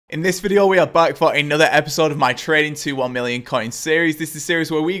In this video, we are back for another episode of my Trading to 1 Million Coins series. This is a series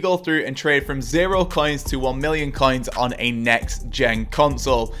where we go through and trade from 0 coins to 1 million coins on a next-gen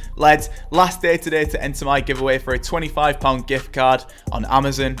console. Lads, last day today to enter my giveaway for a £25 gift card on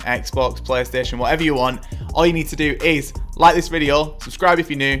Amazon, Xbox, PlayStation, whatever you want. All you need to do is like this video, subscribe if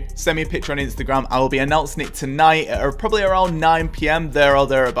you're new, send me a picture on Instagram. I will be announcing it tonight at probably around 9 PM, there or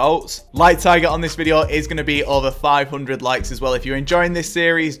thereabouts. Like target on this video is going to be over 500 likes as well. If you're enjoying this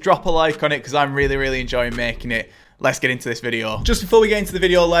series, drop a like on it because I'm really enjoying making it. Let's get into this video. Just before we get into the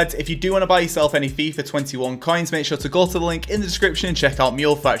video, lads, if you do want to buy yourself any FIFA 21 coins, make sure to go to the link in the description and check out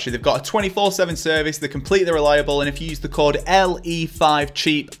Mule Factory. They've got a 24/7 service, they're completely reliable, and if you use the code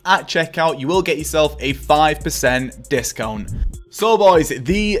LE5CHEAP at checkout, you will get yourself a 5% discount. So boys,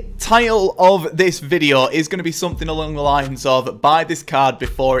 the title of this video is going to be something along the lines of buy this card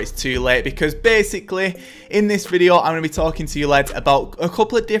before it's too late, because basically in this video I'm going to be talking to you lads about a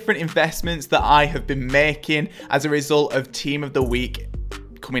couple of different investments that I have been making as a result of Team of the Week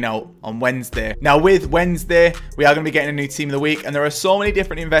coming out on Wednesday. Now with Wednesday, we are going to be getting a new Team of the Week, and there are so many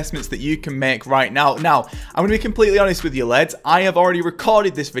different investments that you can make right now. Now, I'm going to be completely honest with you lads, I have already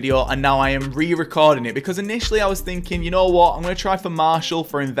recorded this video and now I am re-recording it because initially I was thinking, you know what, I'm going to try for Marshall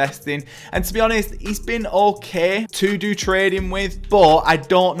for investing, and to be honest, he's been okay to do trading with, but I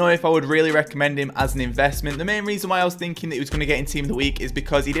don't know if I would really recommend him as an investment. The main reason why I was thinking that he was going to get in Team of the Week is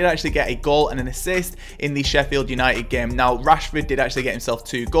because he did actually get a goal and an assist in the Sheffield United game. Now, Rashford did actually get himself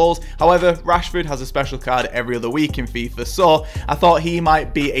 2 goals. However, Rashford has a special card every other week in FIFA, so I thought he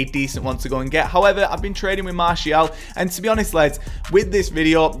might be a decent one to go and get. However, I've been trading with Martial, and to be honest lads, with this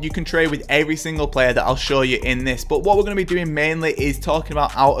video you can trade with every single player that I'll show you in this, but what we're going to be doing mainly is talking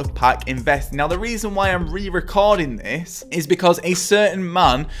about out of pack investing. Now the reason why I'm re-recording this is because a certain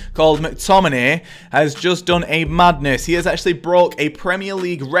man called McTominay has just done a madness. He has actually broke a Premier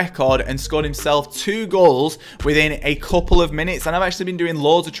League record and scored himself 2 goals within a couple of minutes, and I've actually been doing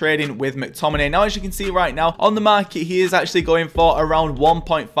loads of trading with McTominay. Now as you can see right now on the market, he is actually going for around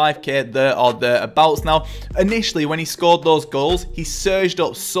 1.5k there or thereabouts. Now initially when he scored those goals, he surged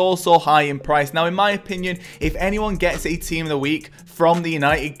up so high in price. Now in my opinion, if anyone gets a Team of the Week from the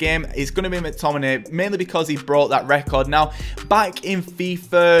United game, it's going to be McTominay, mainly because he broke that record. Now back in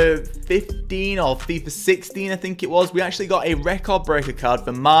FIFA 15 or FIFA 16 I think it was, we actually got a record breaker card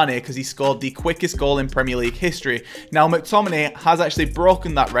for Mane because he scored the quickest goal in Premier League history. Now McTominay has actually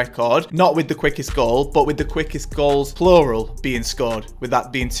broken that record, not with the quickest goal, but with the quickest goals plural being scored, with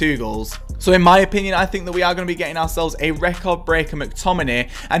that being 2 goals. So in my opinion, I think that we are going to be getting ourselves a record breaker McTominay,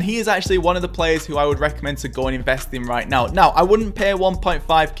 and he is actually one of the players who I would recommend to go and invest in right now. Now I wouldn't pay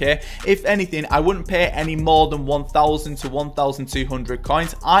 1.5k. If anything, I wouldn't pay any more than 1,000 to 1,200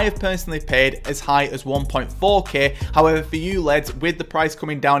 coins. I have personally paid as high as 1.4k. However, for you lads, with the price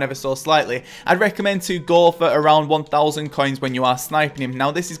coming down ever so slightly, I'd recommend to go for around 1,000 coins when you are sniping him.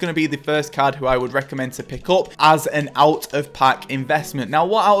 Now this is going to be the first card who I would recommend to pick up as an out of pack investment. Now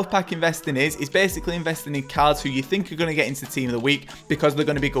what out of pack investing is basically investing in cards who you think are going to get into Team of the Week because they're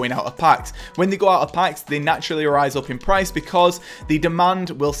going to be going out of packs. When they go out of packs, they naturally rise up in price because the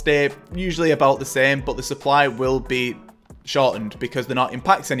demand will stay usually about the same, but the supply will be shortened because they're not in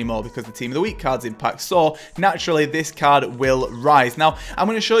packs anymore, because the Team of the Week card's in packs. So naturally this card will rise. Now I'm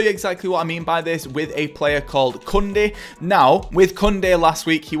going to show you exactly what I mean by this with a player called Kunde. Now with Kunde last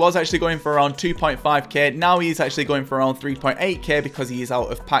week, he was actually going for around 2.5k. Now he's actually going for around 3.8k because he is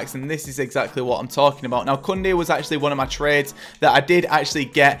out of packs, and this is exactly what I'm talking about. Now Kunde was actually one of my trades that I did actually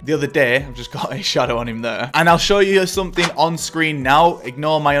get the other day. I've just got a shadow on him there, and I'll show you something on screen now.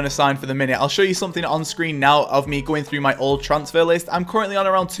 Ignore my unassigned for the minute. I'll show you something on screen now of me going through my old transfer list. I'm currently on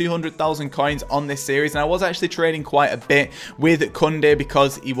around 200,000 coins on this series, and I was actually trading quite a bit with Kunde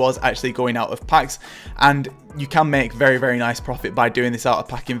because he was actually going out of packs, and you can make very nice profit by doing this out of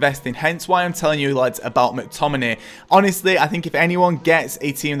pack investing. Hence why I'm telling you lads about McTominay. Honestly, I think if anyone gets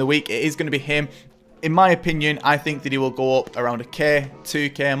a Team of the Week, it is going to be him. In my opinion, I think that he will go up around 1k,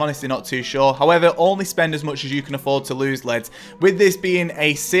 2k, I'm honestly not too sure. However, only spend as much as you can afford to lose, lads. With this being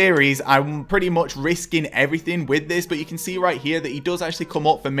a series, I'm pretty much risking everything with this, but you can see right here that he does actually come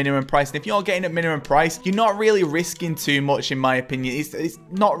up for minimum price. And if you're getting at minimum price, you're not really risking too much in my opinion. It's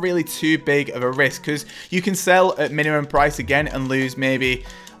not really too big of a risk because you can sell at minimum price again and lose maybe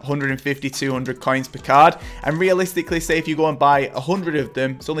 150, 200 coins per card. And realistically, say if you go and buy 100 of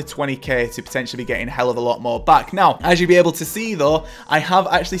them, it's only 20k to potentially be getting a hell of a lot more back. Now, as you'll be able to see though, I have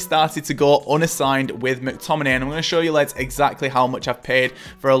actually started to go unassigned with McTominay, and I'm going to show you, lads, exactly how much I've paid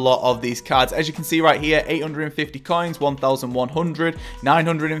for a lot of these cards. As you can see right here, 850 coins, 1,100,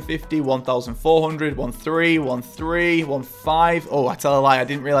 950, 1,400, 1,300, 1,300, 1,500. Oh, I tell a lie, I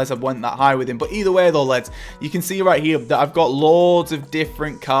didn't realize I went that high with him. But either way though, lads, you can see right here that I've got loads of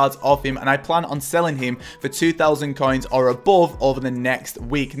different cards of him, and I plan on selling him for 2,000 coins or above over the next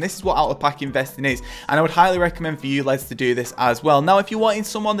week. And this is what out of pack investing is, and I would highly recommend for you lads to do this as well. Now, if you're wanting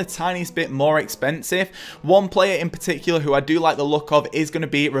someone the tiniest bit more expensive, one player in particular who I do like the look of is going to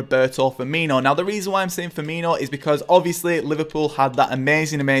be Roberto Firmino. Now, the reason why I'm saying Firmino is because obviously Liverpool had that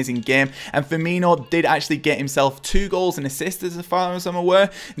amazing game, and Firmino did actually get himself 2 goals and assists as far as I'm aware.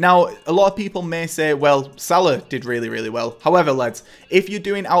 Now, a lot of people may say, well, Salah did really well. However, lads, if you're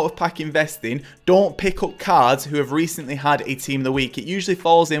doing out of pack investing, don't pick up cards who have recently had a team of the week. It usually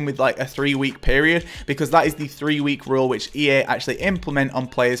falls in with like a 3-week period, because that is the 3-week rule which EA actually implement on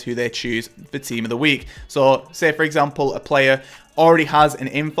players who they choose for team of the week. So say for example a player already has an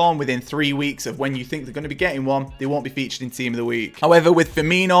inform within 3 weeks of when you think they're going to be getting one, they won't be featured in team of the week. However, with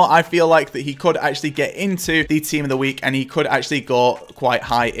Firmino, I feel like that he could actually get into the team of the week, and he could actually go quite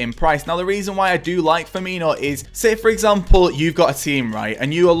high in price. Now, the reason why I do like Firmino is, say for example you've got a team, right,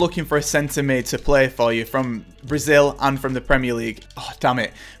 and you are looking for a centre mid to play for you from Brazil and from the Premier League. Oh, damn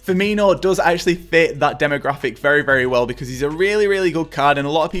it. Firmino does actually fit that demographic very well, because he's a really good card, and a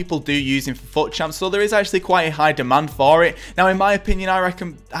lot of people do use him for FUT champs, so there is actually quite a high demand for it. Now, in my opinion,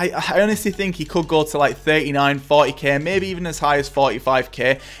 I honestly think he could go to like 39, 40k, maybe even as high as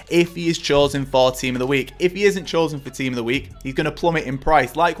 45k if he is chosen for team of the week. If he isn't chosen for team of the week, he's going to plummet in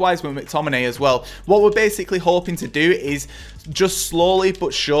price. Likewise with McTominay as well. What we're basically hoping to do is just slowly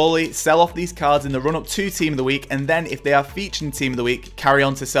but surely sell off these cards in the run up to team of the week, and then if they are featured in team of the week, carry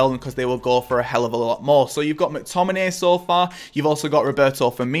on to sell them, because they will go for a hell of a lot more. So you've got McTominay so far, you've also got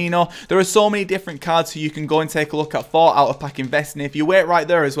Roberto Firmino. There are so many different cards who you can go and take a look at for out of pack investing. If you wait right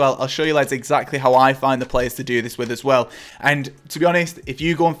there as well, I'll show you lads exactly how I find the players to do this with as well. And to be honest, if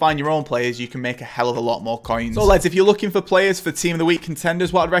you go and find your own players, you can make a hell of a lot more coins. So lads, if you're looking for players for team of the week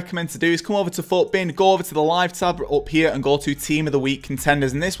contenders, what I'd recommend to do is come over to FUTBin, go over to the live tab up here and go to team of the week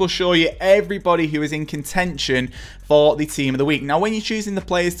contenders, and this will show you everybody who is in contention for the team of the week. Now, when you're choosing the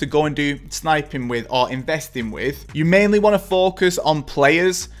players to go and do sniping with or investing with, you mainly want to focus on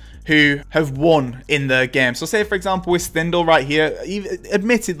players who have won in the game. So say for example with Stindl right here,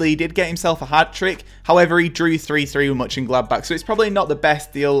 admittedly he did get himself a hat trick, however he drew 3-3 with Mönchengladbach, so it's probably not the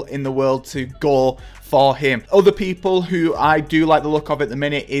best deal in the world to go for him. Other people who I do like the look of at the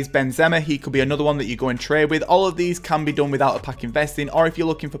minute is Benzema. He could be another one that you go and trade with. All of these can be done without a pack investing, or if you're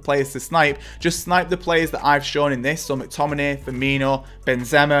looking for players to snipe, just snipe the players that I've shown in this. So McTominay, Firmino,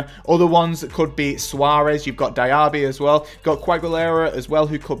 Benzema. Other ones could be Suarez. You've got Diaby as well. You've got Quagliarella as well,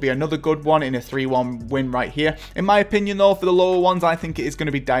 who could be another good one in a 3-1 win right here. In my opinion though, for the lower ones, I think it is going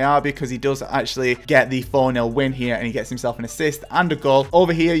to be Diaby, because he does actually get the 4-0 win here, and he gets himself an assist and a goal.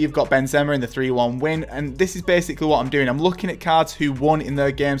 Over here you've got Benzema in the 3-1 win, and this is basically what I'm doing. I'm looking at cards who won in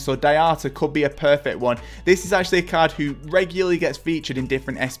their game, so Diaby could be a perfect one. This is actually a card who regularly gets featured in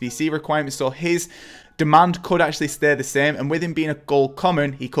different SBC requirements, so his demand could actually stay the same, and with him being a gold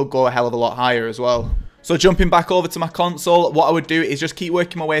common, he could go a hell of a lot higher as well. So jumping back over to my console, what I would do is just keep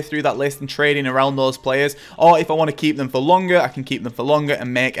working my way through that list and trading around those players. Or if I want to keep them for longer, I can keep them for longer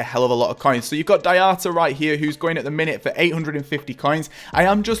and make a hell of a lot of coins. So you've got Diaby right here, who's going at the minute for 850 coins. I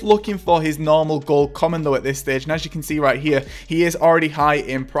am just looking for his normal gold common though at this stage. And as you can see right here, he is already high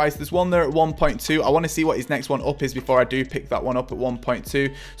in price. There's one there at 1.2. I want to see what his next one up is before I do pick that one up at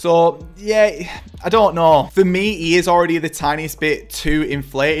 1.2. So yeah, I don't know. For me, he is already the tiniest bit too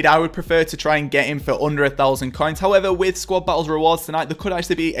inflated. I would prefer to try and get him for under 1,000 coins. However, with squad battles rewards tonight, there could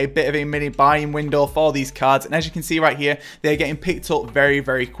actually be a bit of a mini buying window for these cards, and as you can see right here, they're getting picked up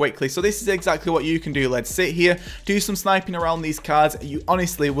very quickly. So this is exactly what you can do. Let's sit here, do some sniping around these cards. You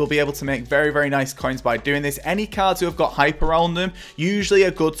honestly will be able to make very nice coins by doing this. Any cards who have got hype around them usually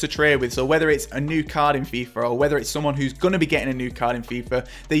are good to trade with. So whether it's a new card in FIFA or whether it's someone who's going to be getting a new card in FIFA,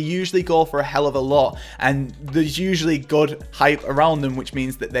 they usually go for a hell of a lot, and there's usually good hype around them, which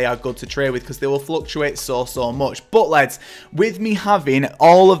means that they are good to trade with, because they will fluctuate fluctuate so much. But lads, with me having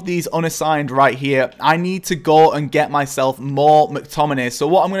all of these unassigned right here, I need to go and get myself more McTominay. So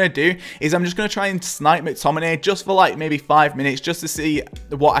what I'm going to do is I'm just going to try and snipe McTominay just for like maybe 5 minutes just to see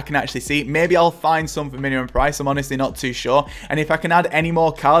what I can actually see. Maybe I'll find some for minimum price. I'm honestly not too sure. And if I can add any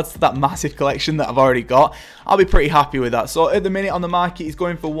more cards to that massive collection that I've already got, I'll be pretty happy with that. So at the minute on the market, he's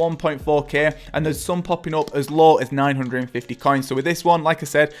going for 1.4k, and there's some popping up as low as 950 coins. So with this one, like I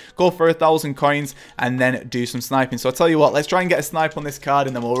said, go for 1,000 coins and then do some sniping. So I'll tell you what, let's try and get a snipe on this card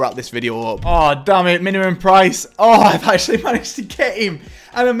and then we'll wrap this video up. Oh, damn it, minimum price. Oh, I've actually managed to get him.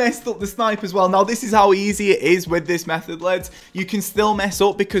 And I messed up the snipe as well. Now, this is how easy it is with this method, lads. You can still mess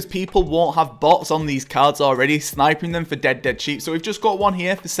up because people won't have bots on these cards already, sniping them for dead cheap. So we've just got one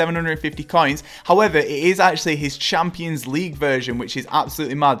here for 750 coins. However, it is actually his Champions League version, which is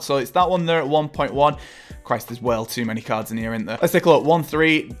absolutely mad. So it's that one there at 1.1. Christ, there's well too many cards in here, isn't there? Let's take a look.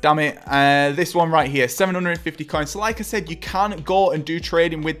 1-3, damn it. This one right here, 750 coins. So like I said, you can go and do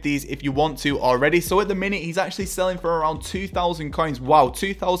trading with these if you want to already. So at the minute, he's actually selling for around 2,000 coins. Wow,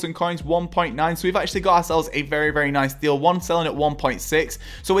 2,000 coins, 1.9. So we've actually got ourselves a very nice deal. One selling at 1.6.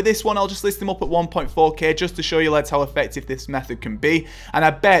 So with this one, I'll just list him up at 1.4k just to show you, lads, how effective this method can be. And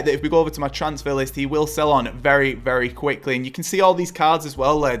I bet that if we go over to my transfer list, he will sell on very quickly. And you can see all these cards as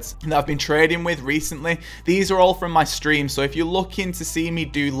well, lads, that I've been trading with recently. These are all from my stream, so if you're looking to see me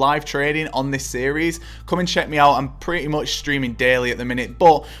do live trading on this series, come and check me out. I'm pretty much streaming daily at the minute,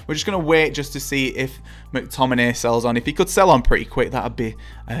 but we're just going to wait just to see if McTominay sells on. If he could sell on pretty quick, that'd be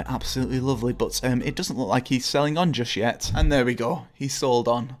absolutely lovely, but it doesn't look like he's selling on just yet. And there we go, he's sold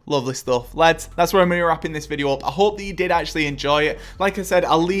on. Lovely stuff. Lads, that's where I'm going to be wrapping this video up. I hope that you did actually enjoy it. Like I said,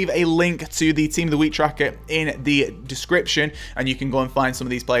 I'll leave a link to the Team of the Week tracker in the description, and you can go and find some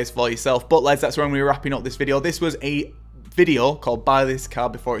of these players for yourself. But lads, that's where I'm going to be wrapping up this video. This was a video called Buy This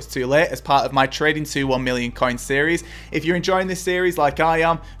Card Before It's Too Late as part of my Trading to 1 Million Coin series. If you're enjoying this series like I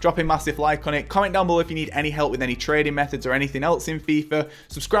am, drop a massive like on it. Comment down below if you need any help with any trading methods or anything else in FIFA.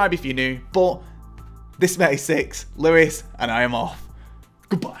 Subscribe if you're new. But this is 86, Lewis, and I am off.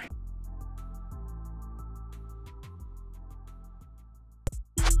 Goodbye.